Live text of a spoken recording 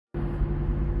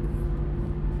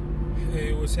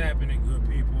Hey, what's happening, good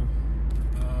people?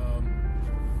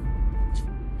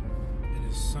 It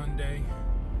is Sunday.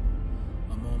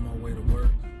 I'm on my way to work.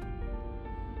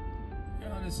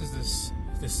 This is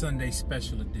the Sunday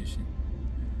special edition.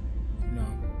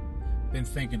 Been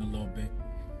thinking a little bit.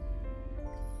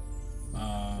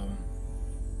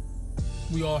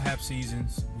 We all have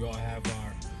seasons. We all have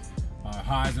our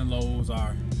highs and lows,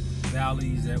 our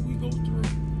valleys that we go through.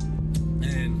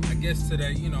 And I guess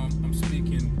today, I'm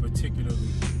speaking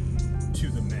particularly to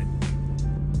the men.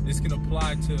 This can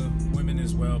apply to women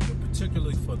as well, but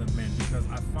particularly for the men, because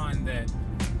I find that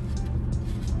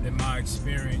in my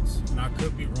experience, and I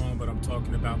could be wrong, but I'm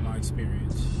talking about my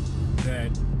experience, that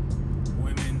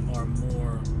women are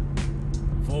more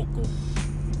vocal,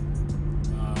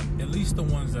 at least the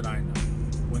ones that I know.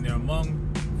 When they're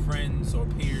among friends or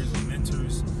peers or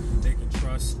mentors they can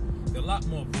trust, they're a lot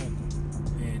more vocal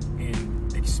in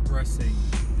expressing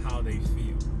how they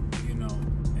feel,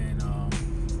 and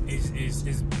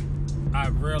I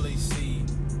rarely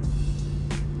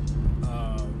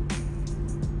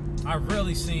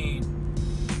seen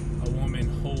a woman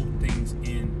hold things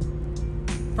in.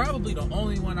 Probably the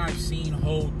only one I've seen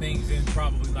hold things in,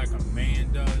 probably like a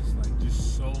man does, like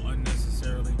just so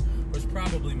unnecessarily, was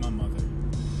probably my mother.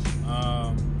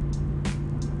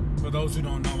 For those who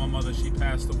don't know, my mother, she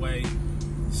passed away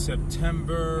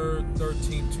September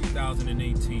 13,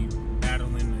 2018,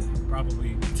 battling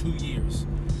probably 2 years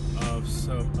of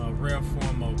a rare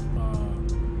form of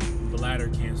bladder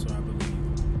cancer, I believe.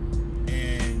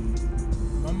 And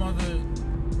my mother,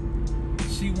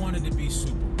 she wanted to be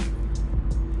Superwoman.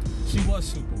 She was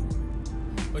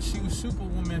Superwoman, but she was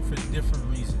Superwoman for different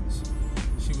reasons.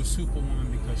 She was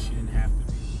Superwoman because she didn't have to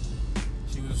be.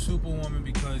 She was a Superwoman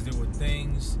because there were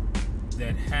things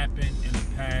that happened in the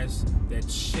past that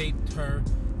shaped her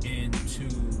into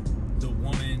the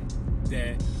woman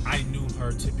that I knew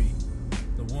her to be.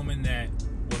 The woman that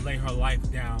would lay her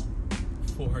life down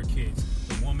for her kids.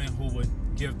 The woman who would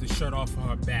give the shirt off of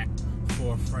her back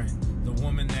for a friend. The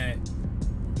woman that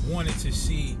wanted to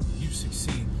see you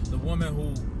succeed. The woman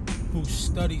who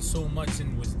studied so much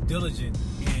and was diligent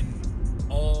in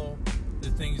all the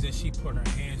things that she put her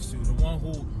hands to. The one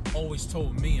who always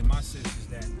told me and my sisters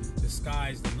that the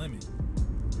sky's the limit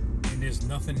and there's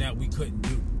nothing that we couldn't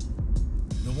do.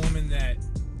 The woman that,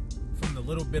 from the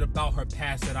little bit about her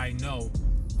past that I know,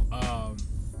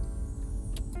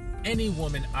 any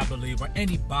woman, I believe, or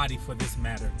anybody for this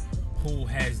matter, who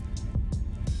has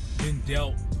been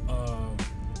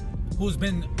who's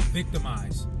been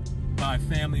victimized by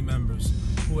family members,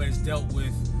 who has dealt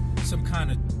with some kind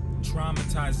of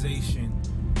traumatization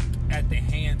at the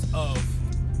hands of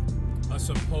a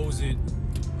supposed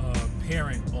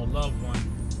parent or loved one,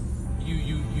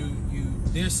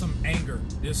 there's some anger,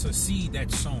 there's a seed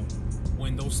that's sown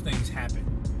when those things happen.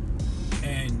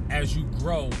 And as you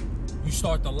grow, you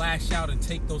start to lash out and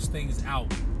take those things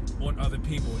out on other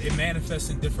people. It manifests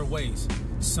in different ways.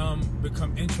 Some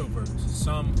become introverts.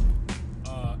 Some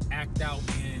act out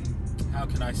in, how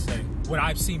can I say, what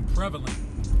I've seen prevalent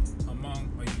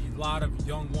among a lot of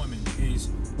young women is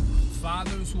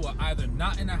fathers who are either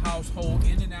not in the household,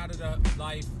 in and out of the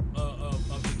life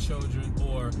of the children,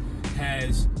 or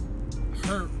has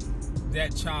hurt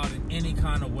that child in any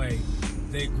kind of way.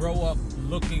 They grow up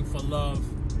looking for love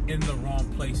in the wrong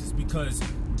places because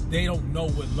they don't know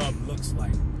what love looks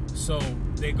like. So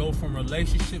they go from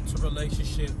relationship to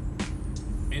relationship.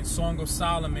 In Song of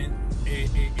Solomon, it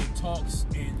talks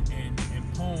in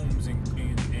poems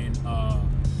and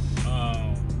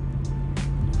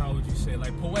how would you say,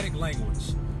 like poetic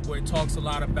language, where it talks a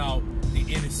lot about the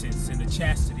innocence and the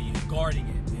chastity and guarding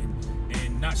it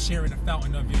and not sharing the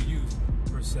fountain of your youth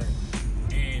per se.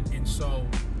 And so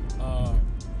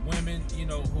women,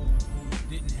 who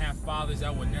didn't have fathers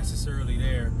that were necessarily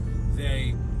there,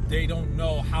 they don't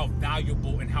know how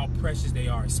valuable and how precious they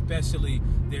are, especially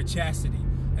their chastity.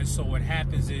 And so what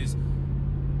happens is,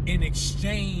 in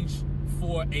exchange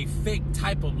for a fake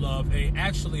type of love,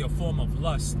 actually a form of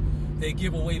lust, they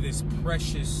give away this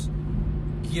precious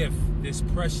gift, this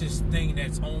precious thing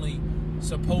that's only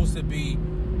supposed to be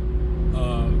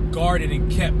guarded and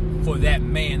kept for that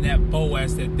man, that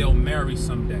Boaz that they'll marry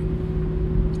someday.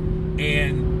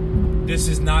 And this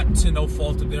is not to no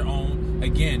fault of their own.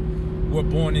 Again, we're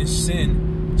born in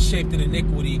sin, shaped in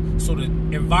iniquity, so the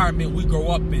environment we grow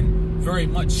up in very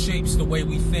much shapes the way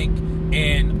we think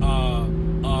and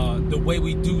the way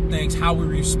we do things, how we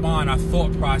respond, our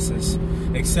thought process,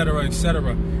 etc.,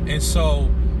 etc. And so,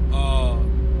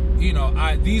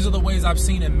 these are the ways I've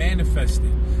seen it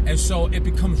manifested. And so it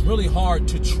becomes really hard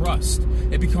to trust.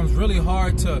 It becomes really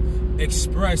hard to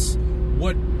express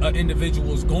what an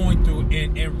individual is going through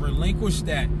and relinquish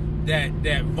that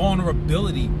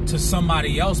vulnerability to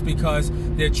somebody else, because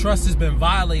their trust has been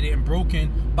violated and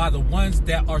broken by the ones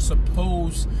that are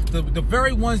supposed, the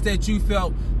very ones that you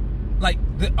felt like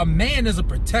a man is a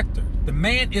protector. The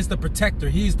man is the protector.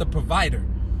 He's the provider.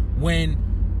 When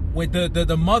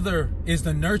the mother is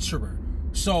the nurturer.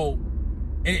 So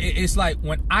it's like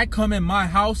when I come in my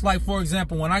house, like for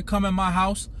example, when I come in my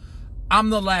house, I'm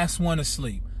the last one to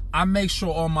sleep. I make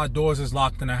sure all my doors is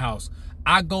locked in the house.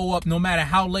 I go up no matter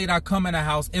how late I come in the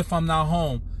house. If I'm not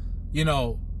home, you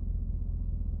know,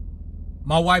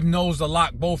 my wife knows the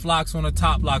lock, both locks on the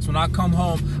top locks. When I come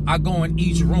home, I go in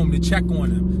each room to check on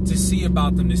them, to see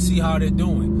about them, to see how they're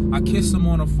doing. I kiss them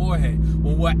on the forehead.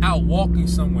 When we're out walking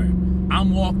somewhere,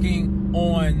 I'm walking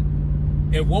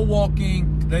on, if we're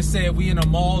walking, let's say if we in a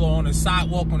mall or on a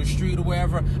sidewalk on the street or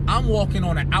wherever, I'm walking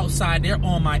on the outside, they're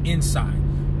on my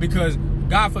inside. Because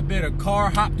God forbid a car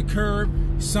hop the curb,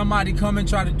 somebody come and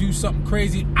try to do something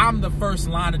crazy, I'm the first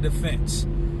line of defense.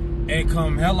 And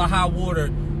come hell or high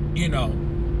water, you know,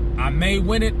 I may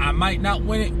win it, I might not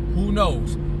win it, who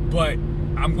knows? But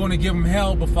I'm going to give them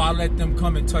hell before I let them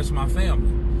come and touch my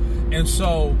family. And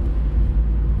so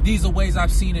these are ways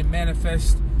I've seen it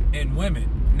manifest in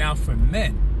women. Now for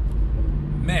men,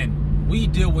 we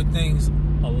deal with things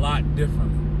a lot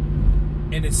differently.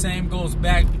 And the same goes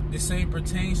back, the same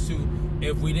pertains to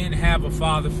if we didn't have a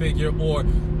father figure or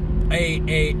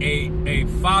a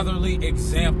fatherly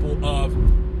example of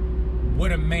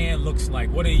what a man looks like,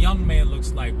 what a young man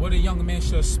looks like, what a young man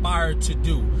should aspire to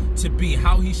do, to be,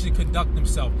 how he should conduct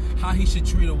himself, how he should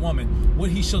treat a woman, what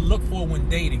he should look for when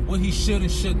dating, what he should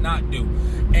and should not do.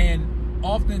 And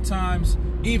oftentimes,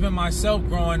 even myself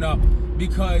growing up,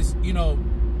 because, you know,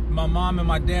 my mom and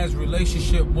my dad's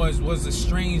relationship was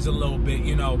estranged a little bit,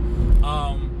 you know,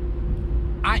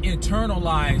 I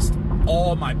internalized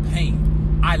all my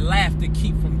pain. I laughed to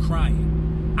keep from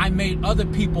crying. I made other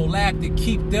people laugh to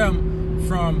keep them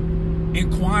from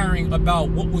inquiring about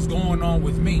what was going on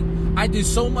with me. I did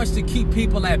so much to keep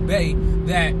people at bay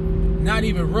that not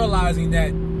even realizing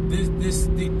that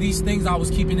these things I was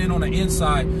keeping in on the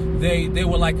inside, they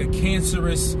were like a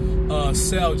cancerous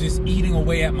cell just eating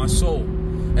away at my soul.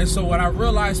 And so what I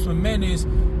realized for men is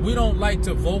we don't like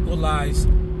to vocalize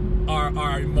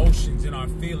our emotions and our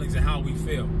feelings and how we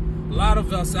feel. A lot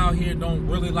of us out here don't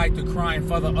really like to cry in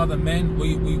front of other men.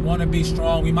 We want to be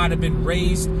strong. We might have been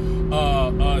raised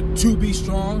to be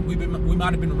strong. We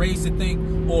might have been raised to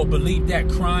think or believe that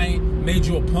crying made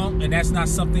you a punk, and that's not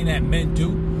something that men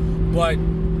do. But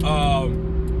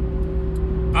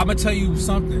I'm going to tell you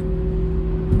something.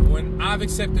 When I've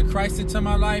accepted Christ into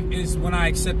my life is when I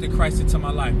accepted Christ into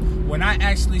my life. When I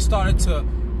actually started to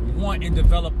want and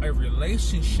develop a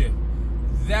relationship,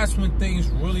 that's when things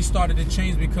really started to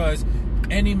change, because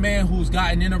any man who's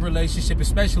gotten in a relationship,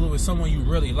 especially with someone you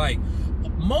really like,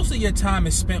 most of your time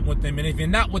is spent with them. And if you're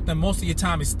not with them, most of your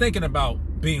time is thinking about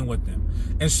being with them.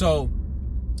 And so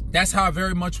that's how it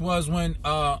very much was when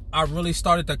I really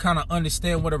started to kind of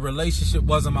understand what a relationship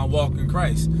was in my walk in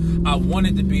Christ. I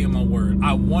wanted to be in my word.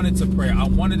 I wanted to pray. I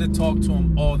wanted to talk to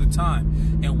him all the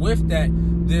time. And with that,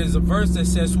 there's a verse that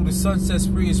says, who the Son sets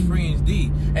free is free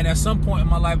indeed. And at some point in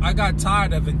my life, I got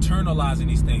tired of internalizing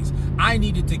these things. I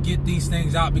needed to get these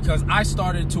things out because I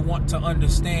started to want to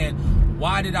understand,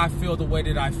 why did I feel the way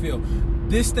that I feel?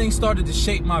 This thing started to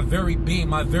shape my very being,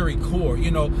 my very core.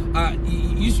 You know,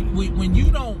 when you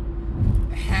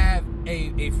don't have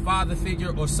a father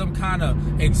figure or some kind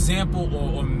of example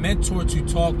or mentor to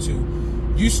talk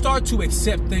to, you start to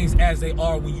accept things as they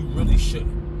are when you really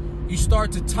shouldn't. You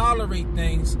start to tolerate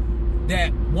things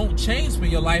that won't change for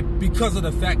your life because of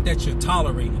the fact that you're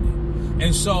tolerating it.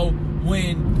 And so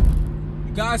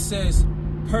when God says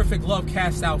perfect love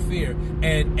casts out fear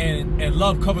and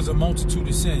love covers a multitude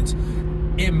of sins,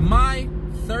 in my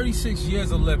 36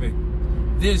 years of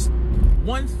living, there's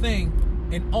one thing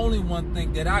and only one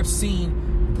thing that I've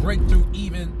seen break through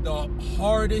even the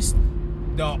hardest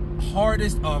of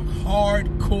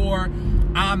hardcore.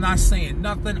 I'm not saying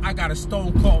nothing. I got a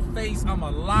stone cold face. I'm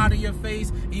a lie to your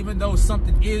face. Even though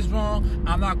something is wrong,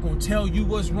 I'm not going to tell you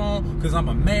what's wrong because I'm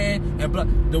a man.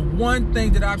 And the one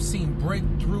thing that I've seen break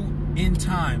through in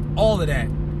time, all of that,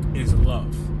 is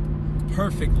love.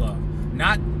 Perfect love.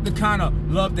 Not the kind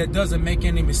of love that doesn't make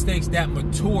any mistakes, that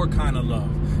mature kind of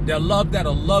love. That love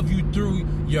that'll love you through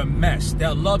your mess.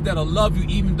 That love that'll love you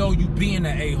even though you being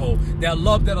an a-hole. That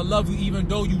love that'll love you even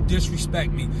though you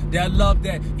disrespect me. That love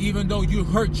that even though you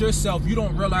hurt yourself, you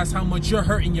don't realize how much you're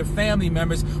hurting your family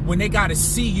members when they got to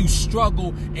see you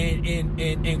struggle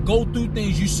and go through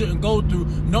things you shouldn't go through,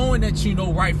 knowing that you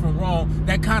know right from wrong.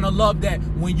 That kind of love that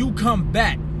when you come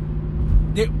back,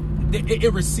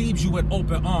 it receives you with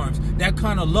open arms. That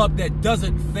kind of love that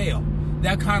doesn't fail.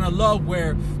 That kind of love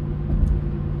where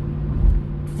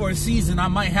for a season I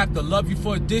might have to love you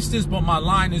for a distance, but my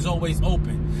line is always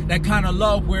open. That kind of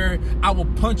love where I will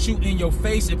punch you in your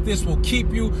face if this will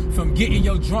keep you from getting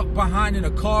your drunk behind in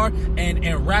a car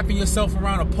and wrapping yourself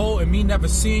around a pole and me never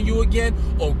seeing you again,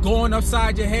 or going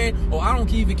upside your head, or I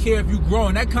don't even care if you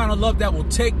growing. That kind of love that will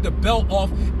take the belt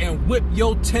off and whip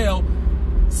your tail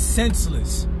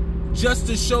senseless, just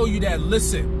to show you that,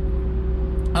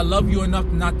 listen, I love you enough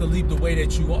not to leave the way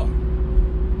that you are.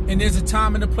 And there's a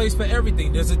time and a place for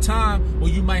everything. There's a time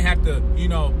where you might have to,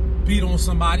 beat on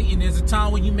somebody, and there's a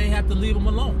time when you may have to leave them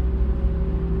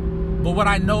alone. But what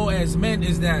I know as men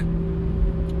is that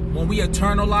when we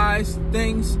internalize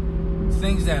things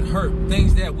that hurt,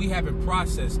 things that we haven't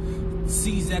processed,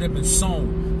 seeds that have been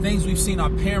sown, things we've seen our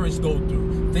parents go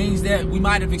through, things that we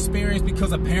might have experienced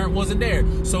because a parent wasn't there,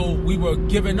 so we were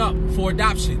given up for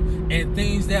adoption, and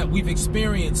things that we've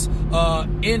experienced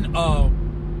in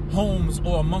homes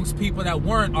or amongst people that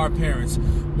weren't our parents,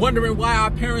 wondering why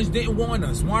our parents didn't want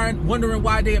us, wondering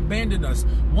why they abandoned us,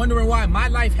 wondering why my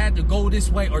life had to go this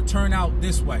way or turn out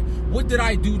this way. What did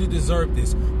I do to deserve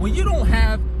this? When you don't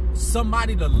have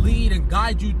somebody to lead and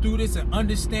guide you through this and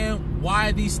understand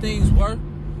why these things were,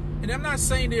 and I'm not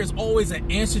saying there's always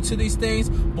an answer to these things,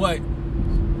 but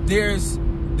there's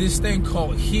this thing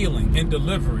called healing and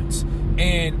deliverance.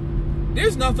 And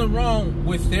there's nothing wrong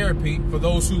with therapy for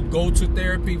those who go to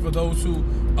therapy, for those who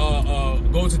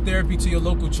go to therapy to your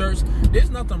local church. There's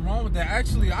nothing wrong with that.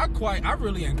 Actually, I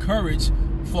really encourage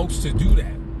folks to do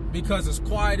that, because as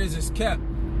quiet as it's kept,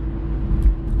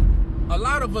 a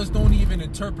lot of us don't even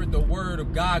interpret the word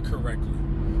of God correctly.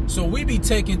 So we be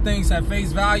taking things at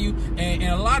face value, and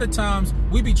a lot of times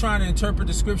we be trying to interpret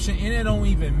the scripture, and it don't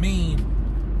even mean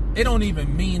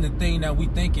the thing that we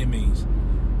think it means.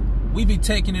 We be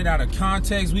taking it out of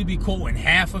context. We be quoting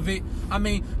half of it. I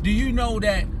mean, do you know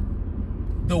that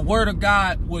the word of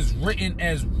God was written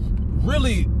as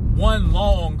really one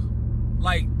long,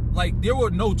 like there were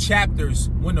no chapters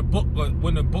when the book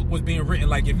was being written.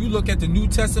 Like if you look at the New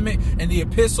Testament and the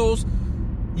epistles,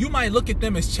 you might look at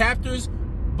them as chapters,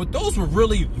 but those were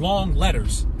really long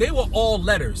letters. They were all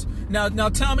letters. Now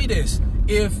tell me this: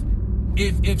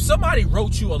 if somebody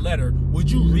wrote you a letter, would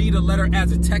you read a letter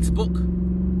as a textbook?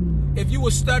 If you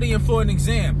were studying for an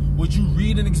exam, would you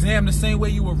read an exam the same way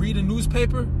you would read a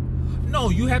newspaper? No,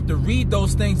 you have to read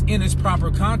those things in its proper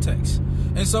context.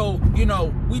 And so,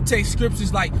 we take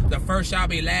scriptures like the first shall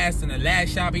be last and the last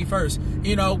shall be first,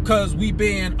 because we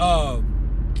being,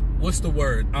 what's the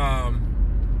word?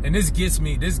 And this gets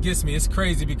me. It's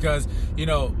crazy because,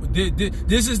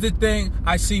 this is the thing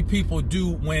I see people do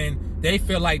when they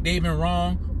feel like they've been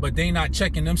wrong, but they not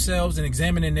checking themselves and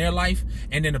examining their life.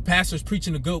 And then the pastor's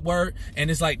preaching a good word,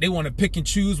 and it's like they want to pick and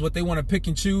choose what they want to pick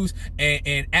and choose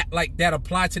and act like that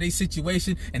apply to their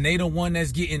situation. And they the one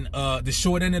that's getting the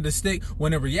short end of the stick,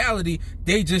 when in reality,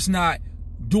 they just not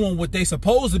doing what they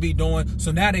supposed to be doing.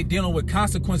 So now they dealing with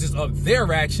consequences of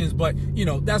their actions. But,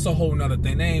 that's a whole nother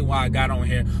thing. That ain't why I got on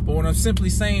here. But what I'm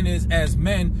simply saying is, as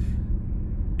men,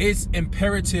 it's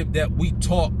imperative that we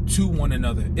talk to one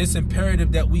another. It's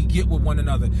imperative that we get with one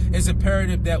another. It's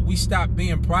imperative that we stop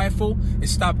being prideful and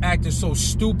stop acting so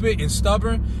stupid and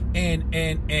stubborn and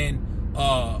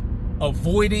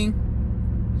avoiding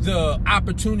the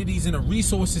opportunities and the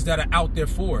resources that are out there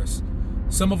for us.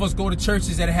 Some of us go to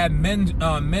churches that have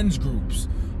men's groups.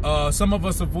 Some of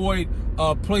us avoid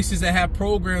places that have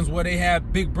programs where they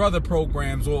have Big Brother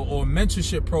programs or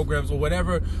mentorship programs or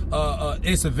whatever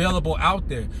is available out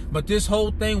there. But this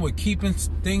whole thing with keeping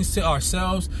things to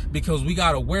ourselves because we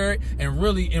got to wear it, and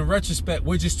really in retrospect,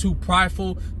 we're just too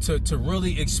prideful to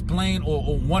really explain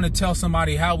or want to tell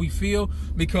somebody how we feel,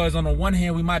 because on the one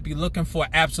hand, we might be looking for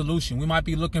absolution. We might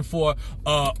be looking for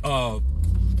a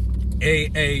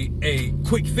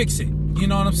quick fix it. You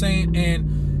know what I'm saying?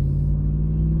 And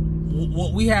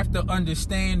what we have to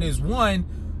understand is, one,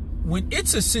 when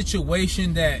it's a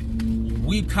situation that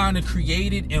we've kind of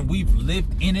created and we've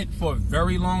lived in it for a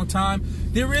very long time,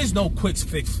 there is no quick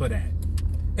fix for that.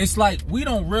 It's like we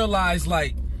don't realize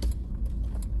like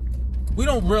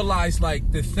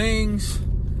the things,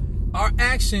 our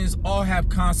actions all have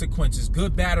consequences,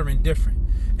 good, bad, or indifferent.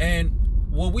 And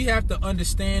what we have to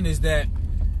understand is that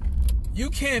you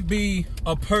can't be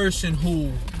a person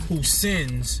who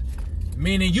sins,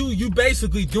 meaning you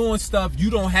basically doing stuff you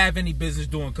don't have any business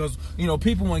doing, because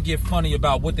people want to get funny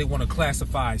about what they want to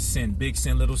classify as sin, big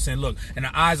sin, little sin. Look, in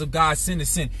the eyes of God, sin is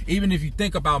sin. Even if you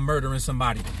think about murdering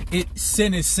somebody,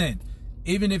 sin is sin.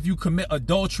 Even if you commit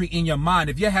adultery in your mind,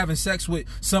 if you're having sex with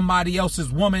somebody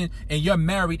else's woman and you're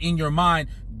married in your mind,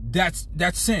 that's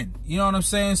sin. You know what I'm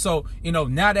saying? So,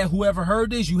 now that whoever heard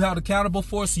this, you held accountable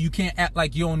for it, so you can't act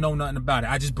like you don't know nothing about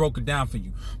it. I just broke it down for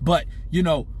you. But,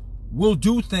 we'll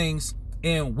do things,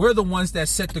 and we're the ones that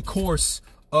set the course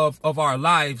of our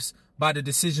lives by the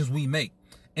decisions we make.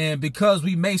 And because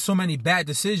we made so many bad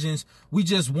decisions, we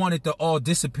just want it to all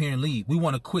disappear and leave. We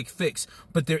want a quick fix,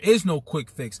 but there is no quick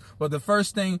fix. But the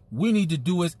first thing we need to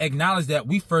do is acknowledge that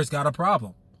we first got a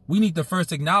problem. We need to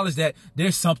first acknowledge that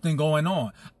there's something going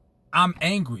on. I'm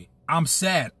angry. I'm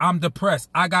sad. I'm depressed.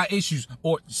 I got issues,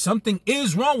 or something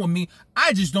is wrong with me.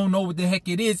 I just don't know what the heck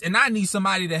it is. And I need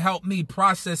somebody to help me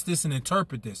process this and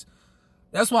interpret this.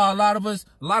 That's why a lot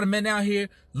of men out here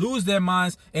lose their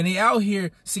minds, and they out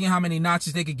here seeing how many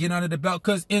notches they could get under the belt.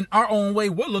 Because in our own way,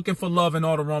 we're looking for love in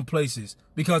all the wrong places.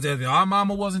 Because if our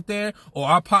mama wasn't there, or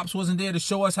our pops wasn't there to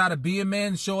show us how to be a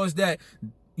man, show us that,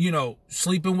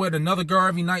 sleeping with another girl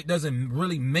every night doesn't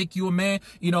really make you a man.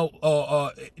 We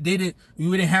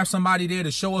didn't have somebody there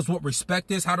to show us what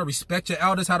respect is, how to respect your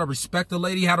elders, how to respect the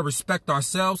lady, how to respect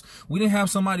ourselves. We didn't have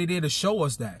somebody there to show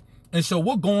us that. And so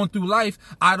we're going through life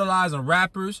idolizing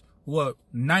rappers.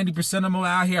 90% of them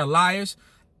out here are liars.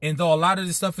 And though a lot of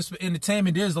this stuff is for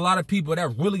entertainment, there's a lot of people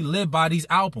that really live by these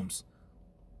albums.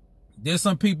 There's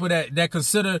some people that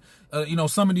consider,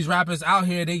 some of these rappers out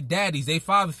here, they daddies, they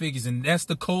father figures, and that's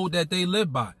the code that they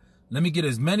live by. Let me get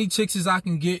as many chicks as I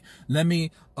can get. Let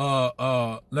me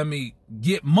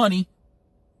get money,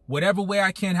 whatever way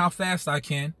I can, how fast I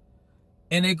can,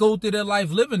 and they go through their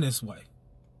life living this way.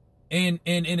 And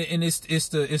it's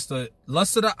the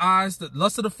lust of the eyes, the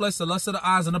lust of the flesh, the lust of the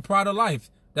eyes, and the pride of life.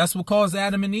 That's what caused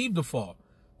Adam and Eve to fall.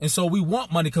 And so we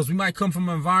want money because we might come from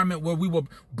an environment where we were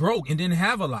broke and didn't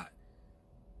have a lot.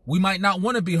 We might not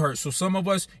want to be hurt. So some of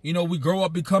us, we grow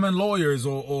up becoming lawyers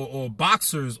or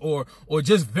boxers or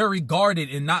just very guarded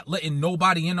and not letting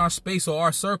nobody in our space or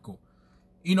our circle.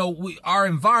 Our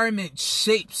environment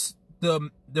shapes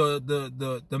the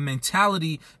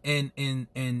mentality and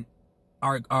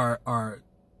our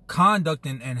conduct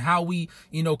and how we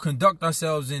conduct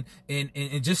ourselves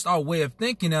and just our way of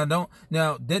thinking. Now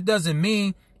that doesn't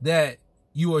mean that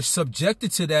you are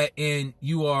subjected to that and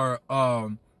you are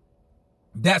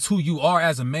that's who you are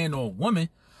as a man or a woman.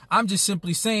 I'm just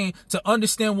simply saying, to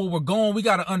understand where we're going, we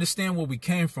got to understand where we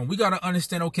came from. We got to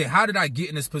understand, okay, how did I get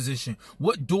in this position?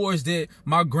 What doors did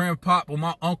my grandpa or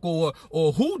my uncle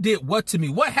or who did what to me?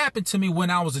 What happened to me when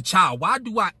I was a child? Why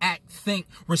do I act, think,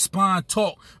 respond,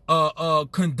 talk,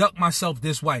 conduct myself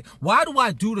this way? Why do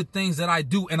I do the things that I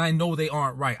do and I know they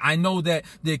aren't right? I know that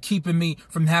they're keeping me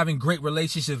from having great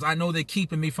relationships. I know they're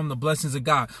keeping me from the blessings of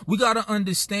God. We got to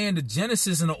understand the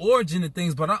genesis and the origin of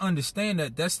things, but I understand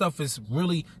that stuff is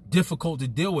really difficult to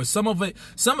deal with. Some of us,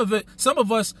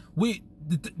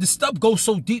 the stuff goes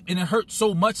so deep and it hurts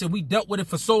so much and we dealt with it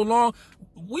for so long,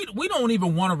 we don't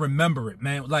even want to remember it,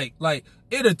 man. Like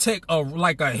it'll take a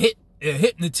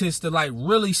hypnotist to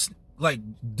really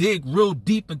dig real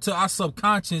deep into our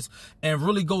subconscious and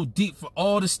really go deep for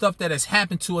all the stuff that has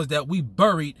happened to us that we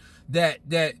buried, that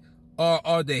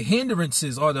are the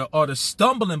hindrances or the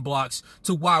stumbling blocks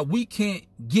to why we can't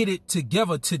get it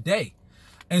together today.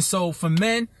 And so for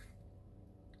men,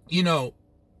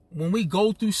 when we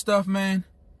go through stuff, man,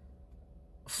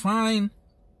 find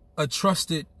a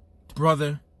trusted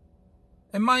brother.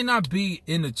 It might not be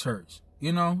in the church,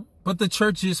 but the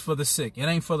church is for the sick. It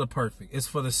ain't for the perfect. It's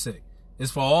for the sick.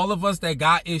 It's for all of us that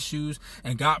got issues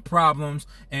and got problems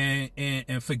and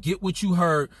forget what you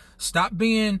heard. Stop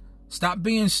being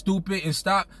stupid and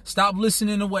stop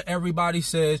listening to what everybody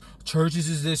says. Churches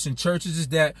is this and churches is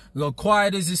that.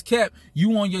 Quiet as it's kept.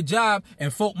 You on your job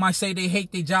and folk might say they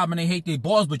hate their job and they hate their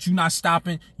boss, but you not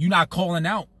stopping. You not calling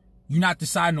out. You not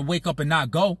deciding to wake up and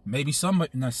not go. Maybe some of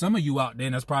you out there,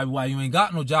 and that's probably why you ain't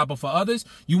got no job. But for others,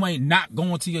 you ain't not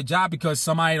going to your job because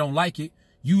somebody don't like it.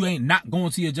 You ain't not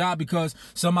going to your job because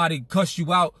somebody cussed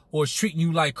you out or is treating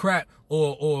you like crap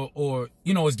or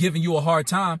is giving you a hard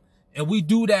time. And we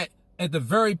do that at the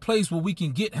very place where we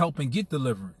can get help and get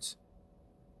deliverance.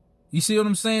 You see what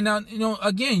I'm saying? Now,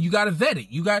 again, you got to vet it.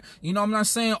 I'm not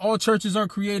saying all churches are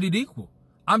created equal.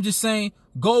 I'm just saying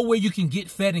go where you can get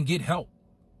fed and get help.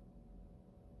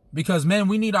 Because, man,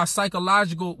 we need our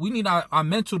psychological, we need our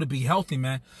mental to be healthy,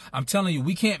 man. I'm telling you,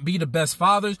 we can't be the best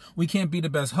fathers. We can't be the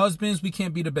best husbands. We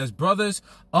can't be the best brothers,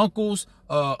 uncles,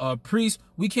 priests.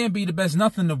 We can't be the best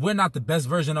nothing if we're not the best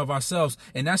version of ourselves.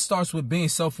 And that starts with being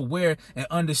self-aware and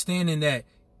understanding that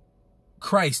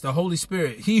Christ, the Holy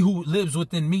Spirit, he who lives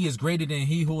within me is greater than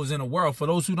he who is in the world. For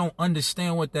those who don't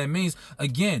understand what that means,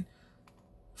 again,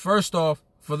 first off,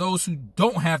 for those who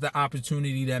don't have the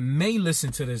opportunity that may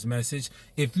listen to this message,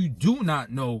 if you do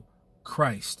not know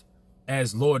Christ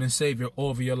as Lord and Savior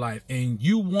over your life and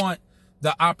you want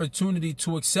the opportunity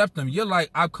to accept him, you're like,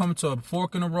 I've come to a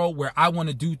fork in the road where I want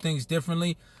to do things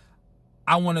differently.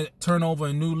 I want to turn over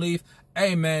a new leaf.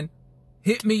 Hey, man,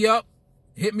 hit me up.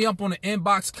 Hit me up on the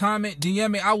inbox, comment,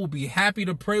 DM me. I will be happy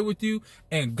to pray with you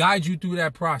and guide you through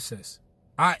that process.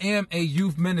 I am a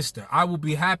youth minister. I will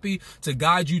be happy to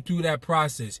guide you through that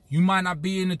process. You might not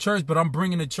be in the church, but I'm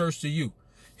bringing the church to you.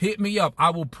 Hit me up. I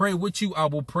will pray with you. I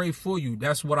will pray for you.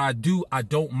 That's what I do. I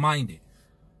don't mind it.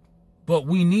 But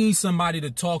we need somebody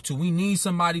to talk to. We need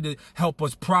somebody to help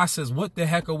us process what the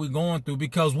heck are we going through,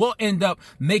 because we'll end up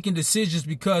making decisions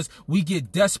because we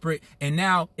get desperate and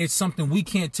now it's something we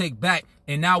can't take back.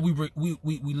 And now we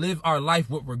live our life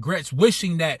with regrets,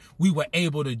 wishing that we were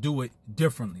able to do it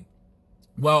differently.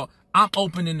 Well, I'm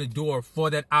opening the door for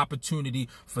that opportunity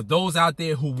for those out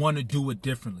there who want to do it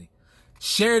differently.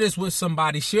 Share this with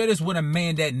somebody. Share this with a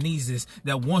man that needs this,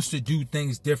 that wants to do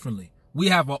things differently. We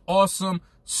have an awesome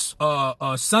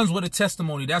Sons with a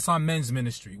Testimony. That's our men's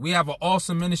ministry. We have an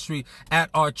awesome ministry at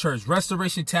our church,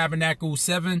 Restoration Tabernacle,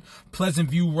 7 Pleasant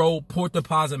View Road, Port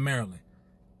Deposit, Maryland.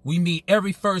 We meet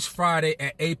every first Friday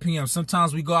at 8 p.m.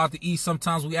 Sometimes we go out to eat,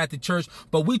 sometimes we at the church,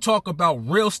 but we talk about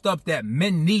real stuff that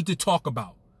men need to talk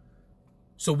about.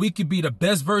 So we can be the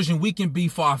best version we can be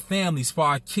for our families, for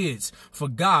our kids, for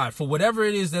God, for whatever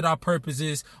it is that our purpose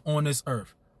is on this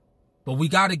earth. But we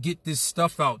got to get this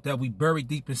stuff out that we bury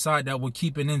deep inside, that we're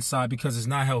keeping inside, because it's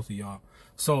not healthy, y'all.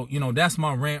 So, that's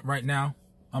my rant right now.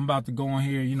 I'm about to go on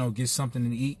here, get something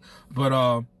to eat.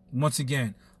 But once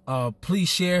again, please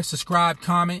share, subscribe,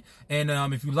 comment, and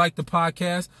if you like the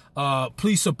podcast,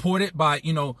 please support it by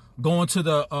going to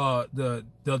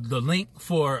the link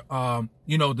for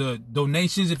the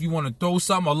donations. If you want to throw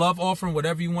something, a love offering,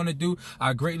 whatever you want to do,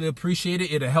 I greatly appreciate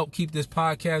it. It'll help keep this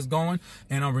podcast going.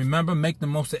 And remember, make the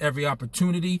most of every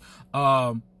opportunity.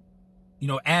 Add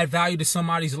value to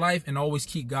somebody's life, and always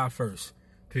keep God first.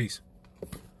 Peace.